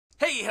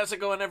Hey, how's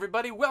it going,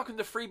 everybody? Welcome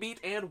to Freebeat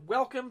and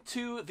welcome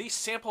to the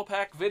sample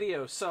pack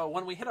video. So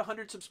when we hit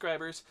 100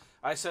 subscribers,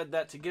 I said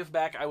that to give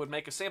back I would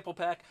make a sample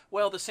pack.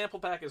 Well, the sample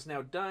pack is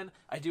now done.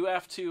 I do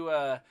have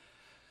to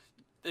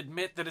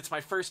admit that it's my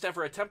first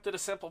ever attempt at a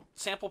sample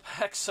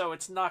pack, so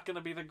it's not going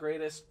to be the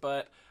greatest,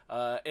 but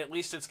at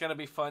least it's going to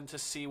be fun to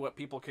see what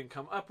people can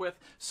come up with.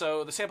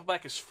 So the sample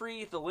pack is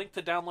free. The link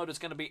to download is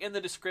going to be in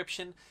the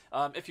description.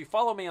 If you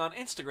follow me on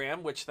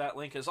Instagram, which that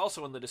link is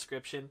also in the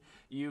description,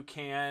 you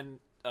can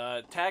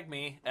tag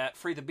me at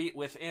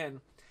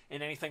FreeTheBeatWithin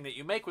in anything that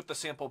you make with the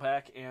sample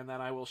pack, and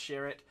then I will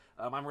share it.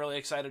 I'm really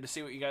excited to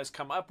see what you guys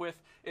come up with.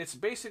 It's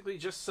basically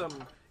just some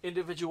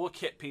individual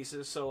kit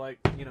pieces, so like,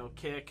 you know,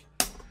 kick,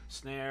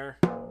 snare,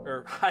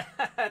 or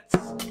hi-hat,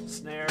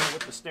 snare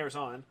with the snares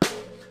on.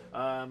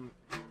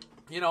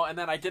 You know, and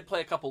then I did play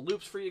a couple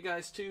loops for you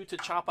guys too to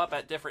chop up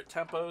at different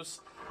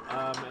tempos.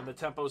 And the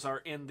tempos are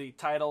in the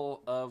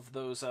title of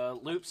those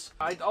loops.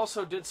 I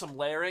also did some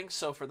layering,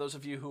 so for those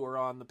of you who are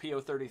on the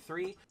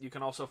PO33, you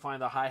can also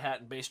find the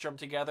hi-hat and bass drum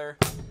together,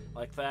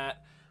 like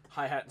that.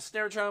 Hi-hat and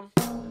snare drum,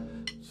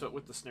 so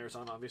with the snares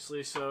on,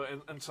 obviously. So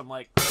and some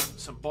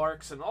some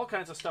barks and all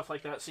kinds of stuff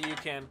like that, so you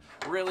can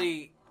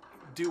really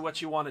do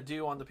what you want to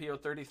do on the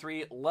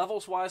PO33.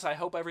 Levels-wise, I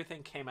hope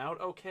everything came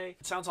out okay.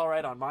 It sounds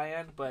alright on my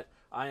end, but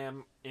I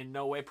am in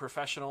no way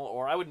professional,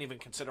 or I wouldn't even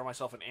consider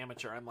myself an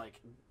amateur. I'm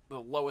like the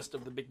lowest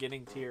of the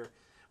beginning tier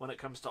when it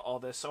comes to all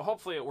this, so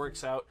hopefully it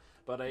works out.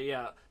 But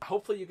yeah,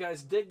 hopefully you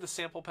guys dig the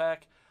sample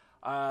pack.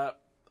 I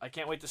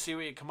can't wait to see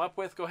what you come up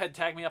with. Go ahead,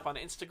 tag me up on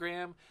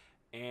Instagram,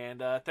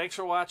 and thanks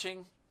for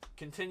watching.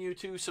 Continue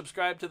to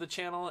subscribe to the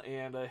channel,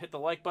 and hit the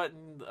like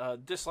button,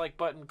 dislike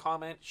button,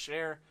 comment,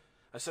 share.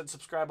 I said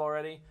subscribe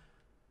already.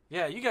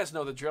 Yeah, you guys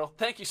know the drill.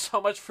 Thank you so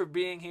much for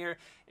being here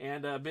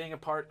and being a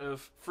part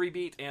of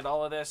Freebeat and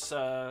all of this.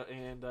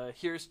 And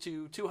here's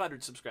to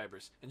 200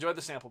 subscribers. Enjoy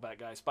the sample pack,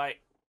 guys. Bye.